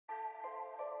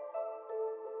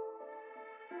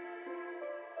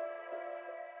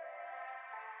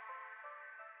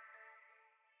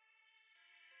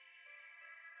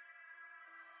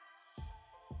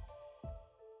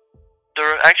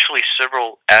there are actually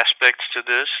several aspects to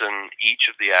this, and each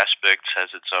of the aspects has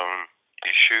its own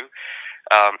issue.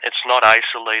 It's not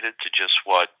isolated to just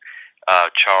what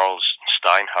Charles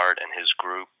Steinhardt and his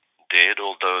group did,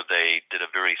 although they did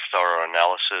a very thorough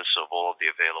analysis of all of the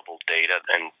available data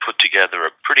and put together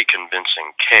a pretty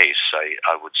convincing case,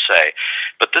 I would say.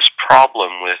 But this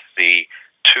problem with the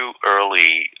too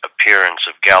early appearance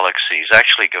of galaxies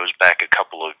actually goes back a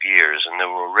couple of years, and there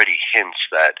were already hints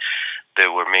that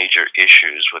there were major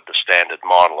issues with the standard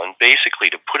model. And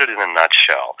basically, to put it in a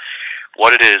nutshell,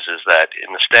 what it is that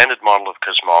in the standard model of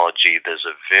cosmology, there's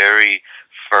a very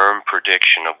firm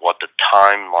prediction of what the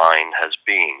timeline has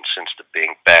been since the Big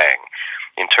Bang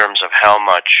in terms of how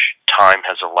much time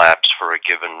has elapsed for a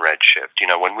given redshift.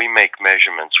 You know, when we make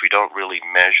measurements, we don't really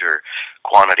measure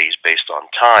quantities based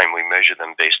on time. We measure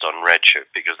them based on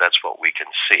redshift because that's what we can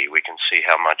see. We can see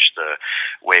how much the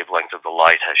wavelength of the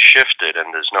light has shifted,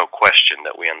 and there's no question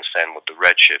that we understand what the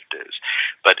redshift is.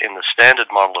 But in the standard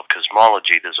model of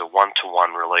cosmology, there's a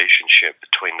one-to-one relationship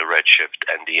between the redshift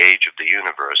and the age of the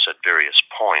universe at various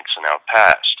points in our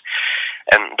past.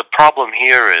 And the problem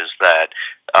here is that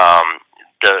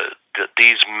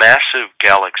these massive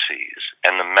galaxies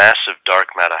and the massive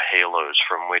dark matter halos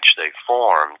from which they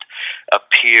formed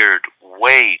appeared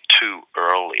way too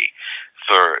early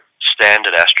for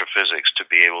standard astrophysics to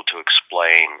be able to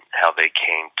explain how they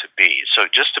came to be. So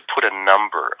just to put a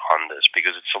number on this,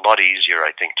 because it's a lot easier,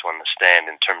 I think, to understand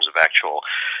in terms of actual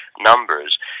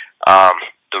numbers,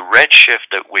 the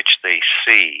redshift at which they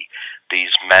see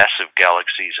these massive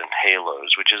galaxies and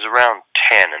halos, which is around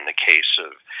 10 in the case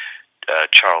of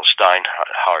Charles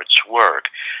Steinhardt's work,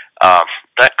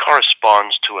 that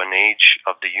corresponds to an age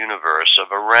of the universe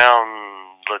of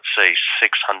around, let's say,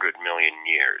 600 million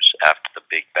years after the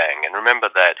Big Bang. And remember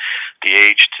that the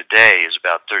age today is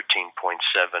about 13.7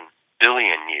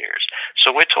 billion years.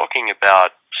 So we're talking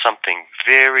about something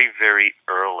very, very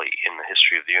early in the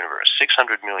history of the universe,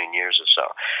 600 million years or so.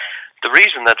 The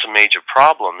reason that's a major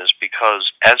problem is because,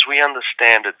 as we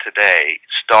understand it today,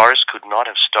 stars could not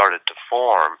have started to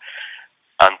form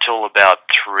until about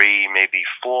 3, maybe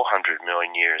 400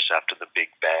 million years after the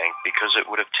Big Bang, because it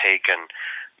would have taken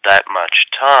that much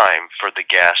time for the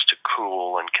gas to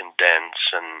cool and condense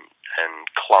and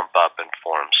clump up and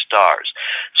form stars.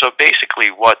 So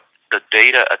basically what the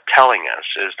data are telling us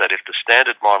is that if the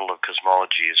standard model of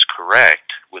cosmology is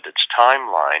correct with its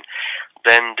timeline,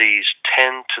 then these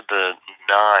 10 to the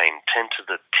 9, 10 to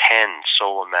the 10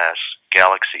 solar mass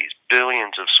galaxies,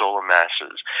 billions of solar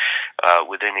masses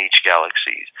within each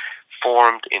galaxy,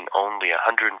 formed in only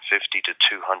 150 to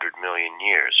 200 million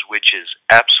years, which is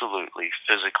absolutely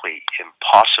physically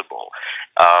impossible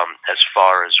as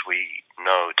far as we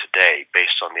know today,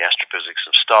 based on the astrophysics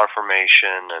of star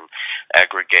formation and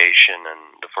aggregation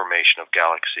and the formation of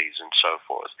galaxies and so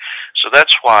forth. So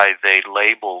that's why they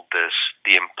labeled this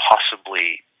the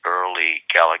impossibly early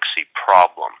galaxy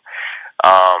problem.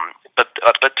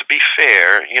 But to be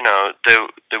fair, you know,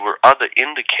 there were other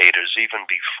indicators even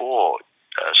before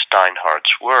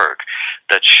Steinhardt's work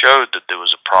that showed that there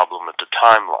was a problem with the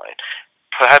timeline.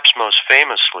 Perhaps most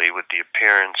famously with the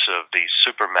appearance of these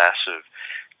supermassive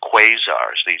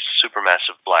quasars, these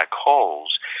supermassive black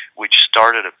holes, which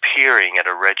started appearing at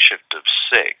a redshift of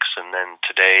 6, and then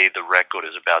today the record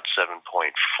is about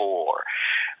 7.4.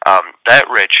 That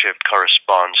redshift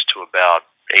corresponds to about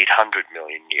 800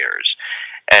 million years.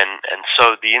 And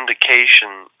so the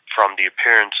indication from the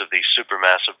appearance of these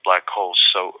supermassive black holes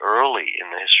so early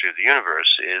in the history of the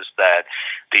universe is that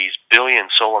these billion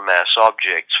solar mass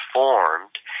objects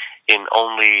formed in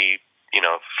only,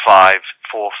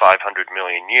 500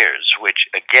 million years, which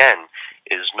again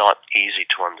is not easy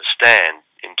to understand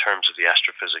in terms of the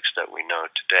astrophysics that we know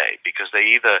today, because they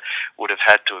either would have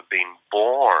had to have been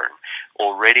born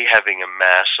already having a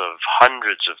mass of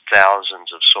hundreds of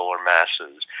thousands of solar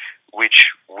masses,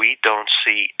 which we don't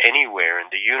see anywhere in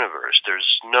the universe. There's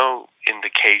no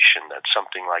indication that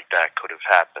something like that could have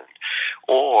happened,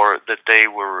 or that they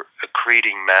were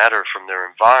accreting matter from their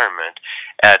environment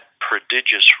at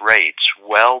prodigious rates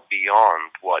well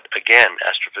beyond what, again,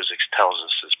 astrophysics tells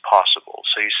us is possible.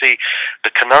 So you see,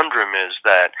 the conundrum is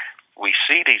that we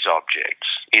see these objects,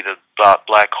 either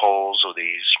black holes or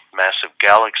these massive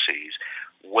galaxies,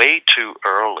 way too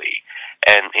early,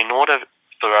 and in order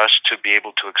for us to be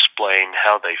able to explain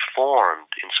how they formed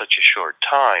in such a short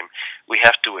time, we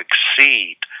have to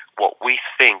exceed what we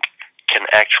think can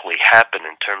actually happen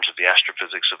in terms of the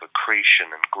astrophysics of accretion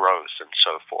and growth and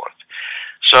so forth.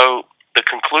 So the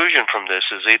conclusion from this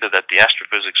is either that the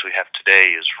astrophysics we have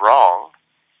today is wrong,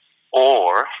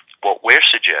 or what we're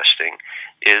suggesting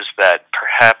is that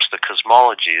perhaps the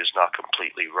cosmology is not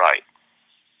completely right.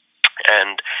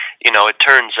 And, it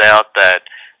turns out that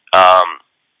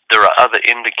there are other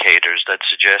indicators that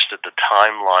suggest that the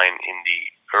timeline in the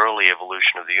early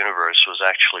evolution of the universe was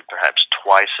actually perhaps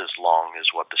twice as long as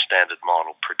what the standard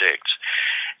model predicts.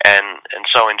 And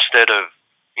so instead of,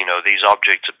 these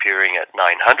objects appearing at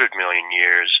 900 million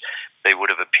years, they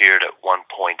would have appeared at 1.7,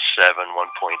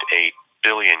 1.8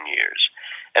 billion years.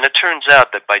 And it turns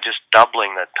out that by just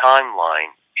doubling that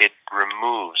timeline, it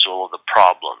removes all of the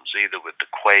problems, either with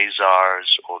the quasars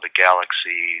or the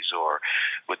galaxies or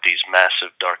with these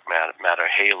massive dark matter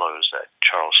halos that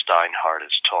Charles Steinhardt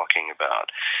is talking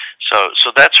about. So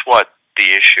that's what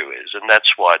the issue is, and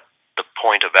that's what the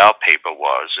point of our paper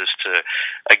was, is to,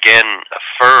 again,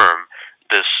 affirm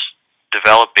this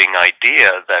developing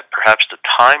idea that perhaps the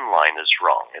timeline is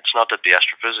wrong. It's not that the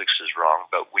astrophysics is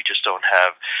wrong, but we just don't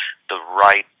have the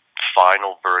right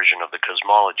final version of the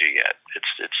cosmology yet.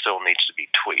 It still needs to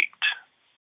be tweaked.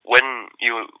 When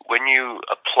you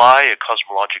apply a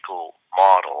cosmological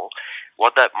model,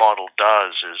 what that model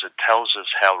does is it tells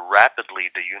us how rapidly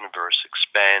the universe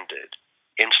expanded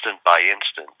instant by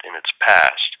instant in its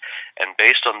past. And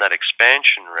based on that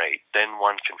expansion rate, then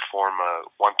one can form a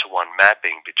one-to-one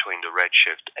mapping between the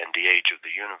redshift and the age of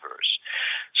the universe.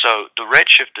 So the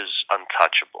redshift is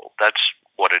untouchable. That's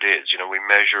what it is. We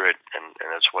measure it, and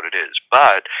that's what it is.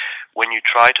 But when you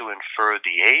try to infer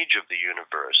the age of the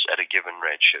universe at a given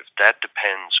redshift, that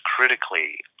depends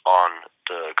critically on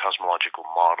the cosmological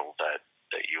model that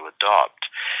you adopt.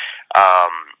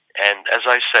 And as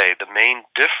I say, the main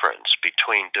difference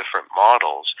between different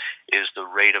models is the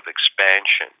rate of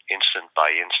expansion instant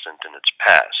by instant in its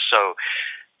past. So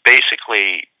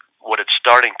basically, what it's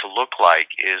starting to look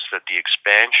like is that the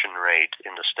expansion rate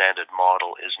in the standard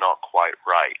model is not quite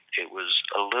right. It was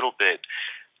a little bit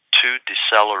too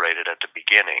decelerated at the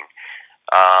beginning.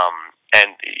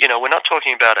 And, we're not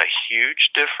talking about a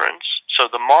huge difference. So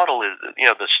the model is,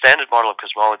 the standard model of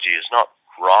cosmology is not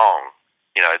wrong.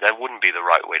 That wouldn't be the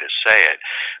right way to say it,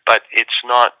 but it's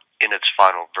not in its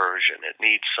final version. It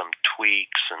needs some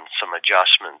tweaks and some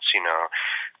adjustments,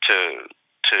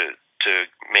 to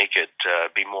make it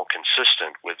be more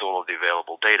consistent with all of the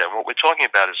available data. And what we're talking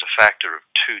about is a factor of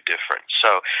 2 difference.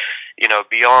 So,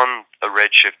 beyond a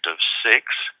redshift of 6,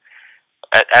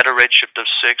 at a redshift of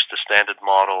 6, the standard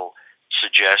model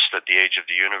suggests that the age of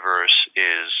the universe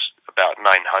is about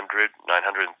 930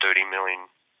 million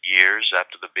years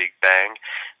after the Big Bang,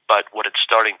 but what it's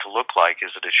starting to look like is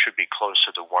that it should be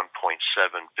closer to 1.7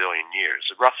 billion years,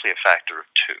 roughly a factor of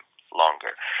 2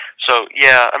 longer. So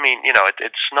yeah,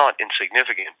 it's not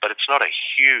insignificant, but it's not a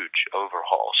huge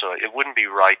overhaul. So it wouldn't be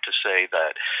right to say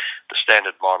that the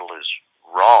standard model is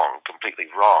wrong, completely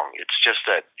wrong. It's just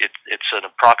that it's an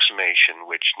approximation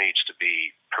which needs to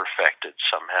be perfected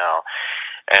somehow.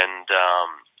 And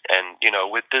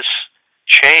with this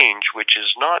change, which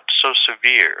is not so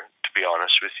severe, to be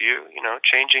honest with you,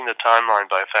 changing the timeline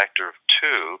by a factor of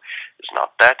 2 is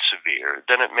not that severe,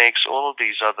 then it makes all of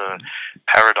these other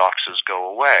paradoxes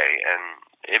go away, and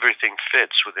everything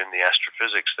fits within the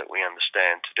astrophysics that we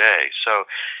understand today. So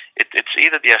it's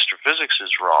either the astrophysics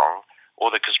is wrong, or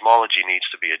the cosmology needs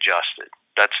to be adjusted.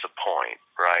 That's the point,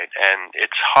 right? And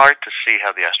it's hard to see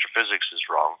how the astrophysics is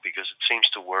wrong, because it seems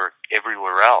to work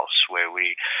everywhere else where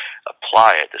we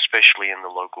apply it, especially in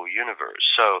the local universe.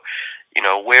 So,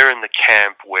 we're in the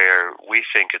camp where we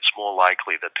think it's more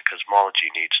likely that the cosmology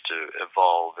needs to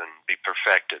evolve and be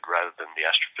perfected rather than the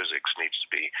astrophysics needs to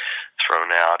be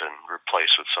thrown out and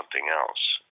replaced with something else.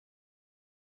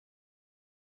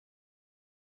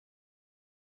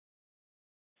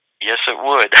 Yes, it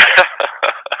would.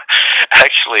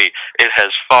 Actually, it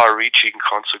has far-reaching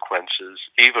consequences,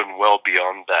 even well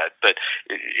beyond that. But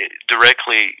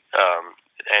directly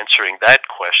answering that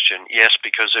question, yes,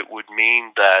 because it would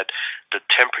mean that the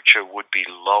temperature would be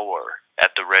lower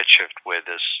at the redshift where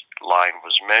this line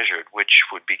was measured, which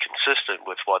would be consistent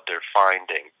with what they're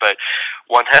finding. But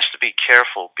one has to be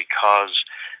careful, because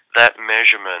that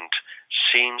measurement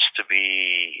seems to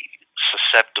be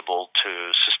susceptible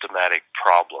to systematic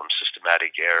problems,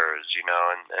 systematic errors,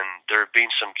 and there have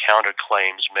been some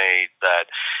counterclaims made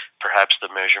that perhaps the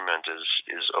measurement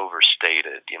is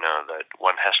overstated, that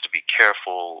one has to be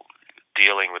careful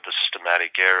dealing with the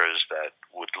systematic errors that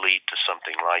would lead to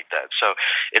something like that. So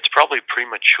it's probably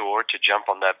premature to jump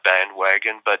on that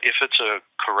bandwagon, but if it's a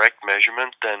correct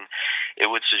measurement, then it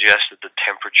would suggest that the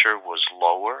temperature was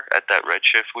lower at that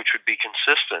redshift, which would be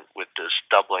consistent with this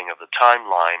doubling of the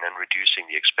timeline and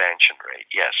reducing the expansion rate.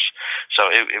 Yes,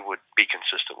 so it would be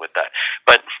consistent with that.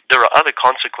 But there are other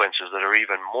consequences that are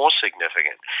even more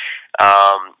significant.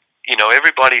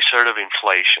 Everybody's heard of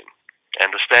inflation.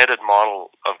 And the standard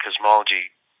model of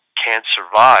cosmology can't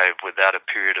survive without a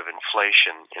period of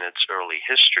inflation in its early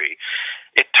history.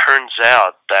 It turns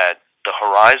out that the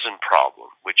horizon problem,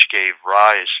 which gave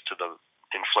rise to the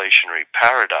inflationary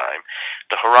paradigm,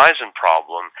 the horizon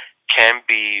problem can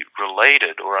be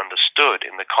related or understood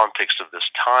in the context of this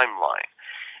timeline.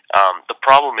 The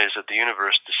problem is that the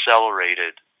universe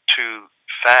decelerated too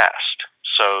fast,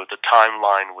 so the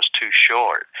timeline was too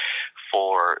short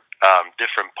for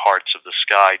different parts of the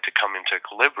sky to come into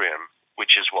equilibrium,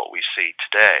 which is what we see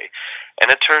today.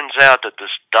 And it turns out that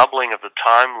this doubling of the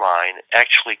timeline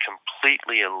actually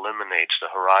completely eliminates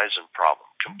the horizon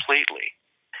problem, completely.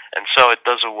 And so it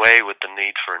does away with the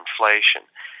need for inflation.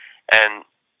 And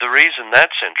the reason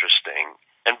that's interesting,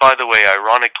 and by the way,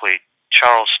 ironically,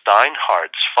 Charles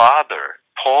Steinhardt's father,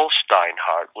 Paul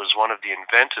Steinhardt, was one of the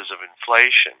inventors of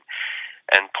inflation.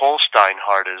 And Paul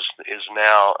Steinhardt is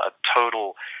now a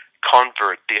total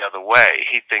convert the other way.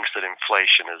 He thinks that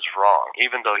inflation is wrong.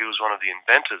 Even though he was one of the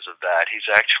inventors of that, he's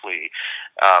actually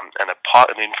an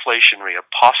inflationary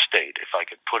apostate, if I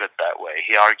could put it that way.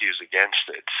 He argues against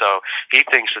it. So he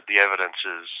thinks that the evidence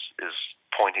is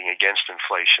pointing against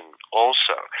inflation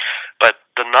also. But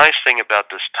the nice thing about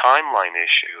this timeline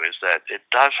issue is that it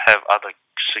does have other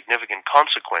significant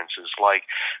consequences, like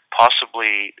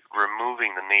possibly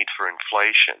removing the need for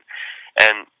inflation.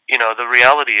 And, the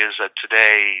reality is that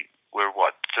today we're,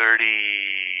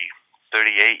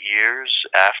 38 years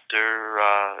after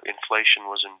inflation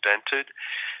was invented.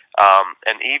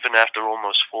 And even after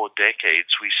almost 4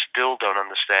 decades, we still don't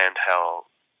understand how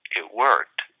it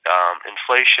worked.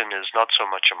 Inflation is not so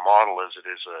much a model as it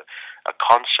is a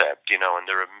concept, and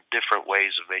there are different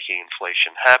ways of making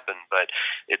inflation happen, but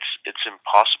it's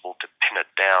impossible to pin it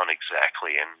down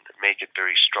exactly and make it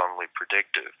very strongly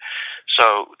predictive.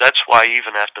 So that's why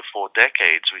even after 4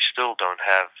 decades, we still don't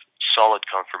have solid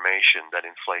confirmation that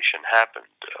inflation happened,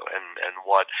 and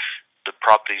what the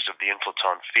properties of the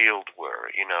inflaton field were.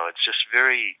 It's just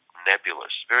very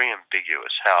nebulous, very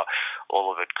ambiguous how all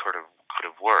of it could have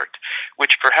worked,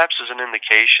 which perhaps is an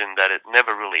indication that it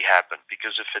never really happened,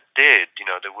 because if it did,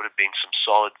 there would have been some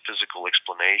solid physical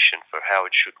explanation for how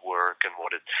it should work and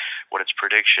what its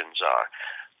predictions are.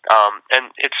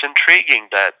 And it's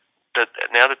intriguing that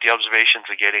now that the observations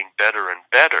are getting better and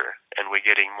better, and we're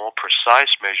getting more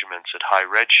precise measurements at high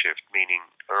redshift, meaning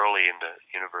early in the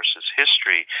universe's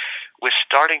history, we're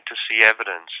starting to see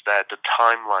evidence that the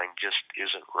timeline just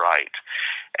isn't right.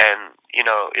 And,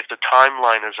 if the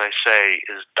timeline, as I say,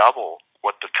 is double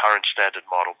what the current standard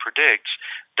model predicts,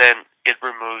 then it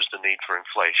removes the need for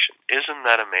inflation. Isn't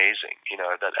that amazing?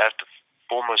 That after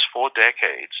almost 4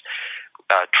 decades,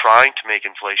 trying to make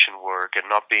inflation work and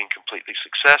not being completely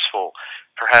successful,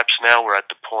 perhaps now we're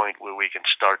at the point where we can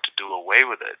start to do away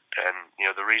with it. And,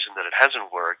 the reason that it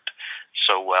hasn't worked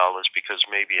so well is because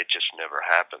maybe it just never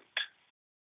happened.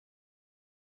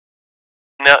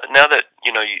 Now that,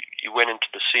 you went into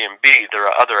the CMB, there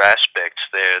are other aspects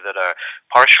there that are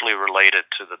partially related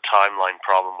to the timeline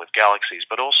problem with galaxies,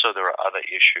 but also there are other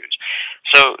issues.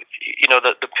 So,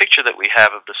 the picture that we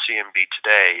have of the CMB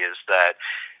today is that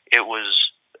it was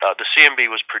the CMB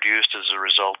was produced as a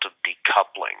result of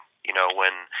decoupling.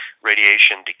 When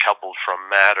radiation decoupled from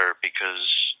matter because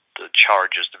the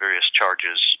various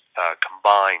charges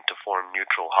combined to form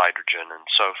neutral hydrogen and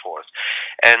so forth.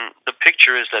 And the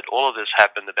picture is that all of this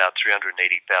happened about 380,000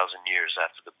 years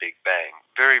after the Big Bang,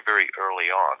 very, very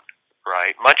early on,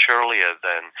 right? Much earlier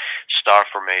than star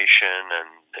formation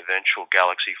and eventual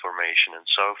galaxy formation and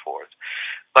so forth.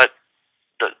 But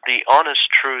the honest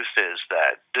truth is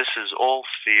that this is all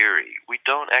theory. We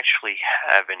don't actually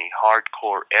have any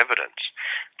hardcore evidence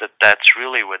that that's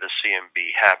really where the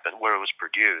CMB happened, where it was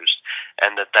produced,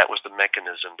 and that was the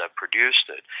mechanism that produced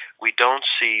it. We don't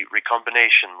see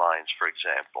recombination lines, for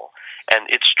example. And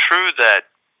it's true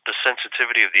that the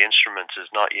sensitivity of the instruments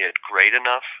is not yet great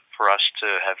enough for us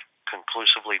to have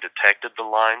conclusively detected the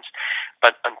lines,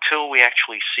 but until we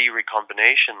actually see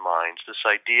recombination lines, this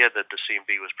idea that the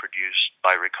CMB was produced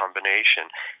by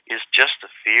recombination is just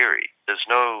a theory. There's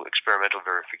no experimental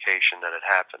verification that it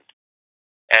happened.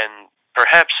 And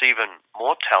perhaps even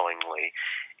more tellingly,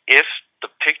 if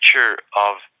the picture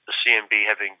of the CMB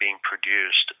having been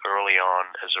produced early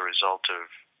on as a result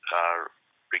of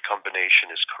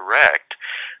recombination is correct,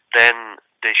 then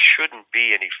there shouldn't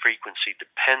be any frequency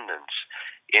dependence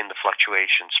in the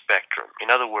fluctuation spectrum. In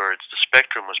other words, the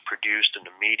spectrum was produced in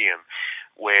a medium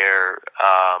where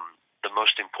the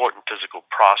most important physical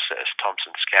process,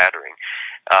 Thomson scattering,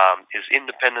 is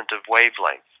independent of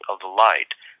wavelength of the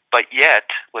light. But yet,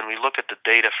 when we look at the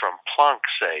data from Planck,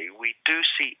 say, we do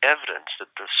see evidence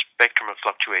that the spectrum of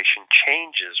fluctuation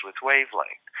changes with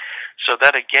wavelength. So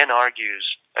that again argues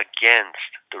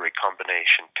against the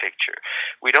recombination picture.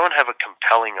 We don't have a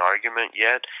compelling argument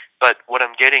yet, but what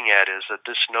I'm getting at is that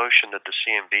this notion that the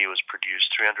CMB was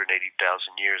produced 380,000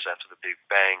 years after the Big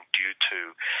Bang due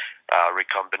to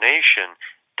recombination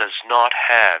does not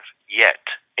have yet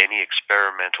any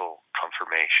experimental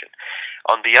confirmation.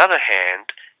 On the other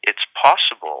hand, it's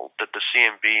possible that the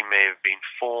CMB may have been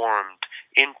formed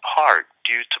in part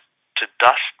due to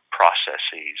dust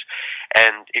processes.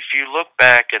 And if you look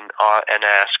back and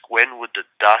ask when would the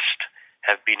dust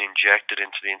have been injected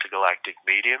into the intergalactic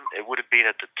medium, it would have been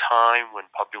at the time when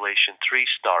population 3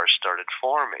 stars started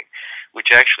forming,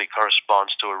 which actually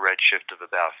corresponds to a redshift of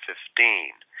about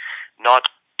 15, not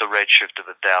the redshift of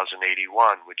 1081,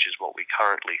 which is what we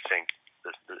currently think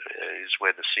is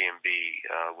where the CMB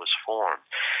was formed.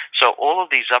 So all of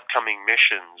these upcoming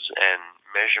missions and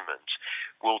measurements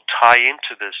will tie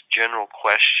into this general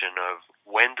question of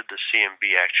when did the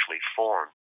CMB actually form?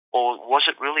 Or was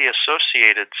it really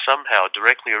associated somehow,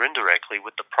 directly or indirectly,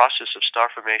 with the process of star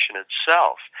formation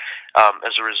itself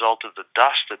as a result of the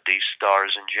dust that these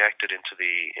stars injected into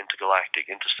the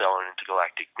interstellar and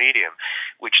intergalactic medium,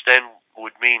 which then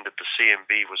would mean that the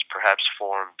CMB was perhaps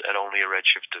formed at only a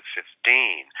redshift of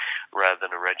 15 rather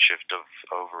than a redshift of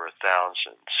over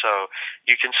 1,000. So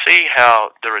you can see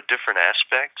how there are different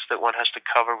aspects that one has to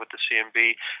cover with the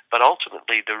CMB, but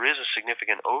ultimately there is a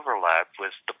significant overlap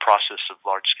with the process of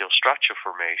large-scale structure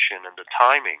formation and the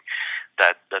timing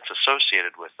that's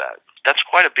associated with that. That's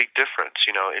quite a big difference.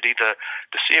 You know,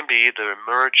 the CMB either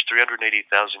emerged 380,000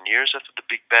 years after the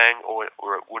Big Bang, or it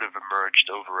would have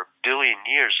emerged over 1 billion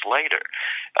years later,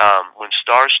 when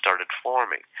stars started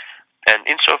forming. And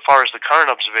insofar as the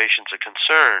current observations are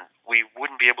concerned, we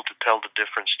wouldn't be able to tell the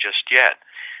difference just yet.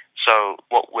 So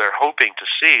what we're hoping to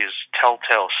see is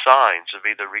telltale signs of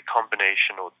either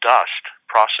recombination or dust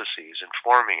processes in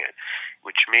forming it,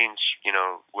 which means, you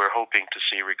know, we're hoping to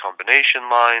see recombination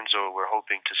lines, or we're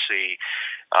hoping to see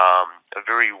a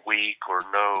very weak or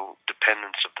no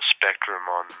dependence of the spectrum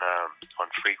on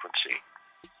frequency.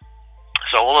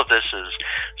 So all of this is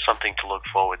something to look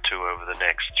forward to over the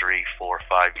next 3, 4,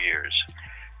 5 years.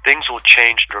 Things will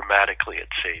change dramatically, it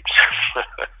seems.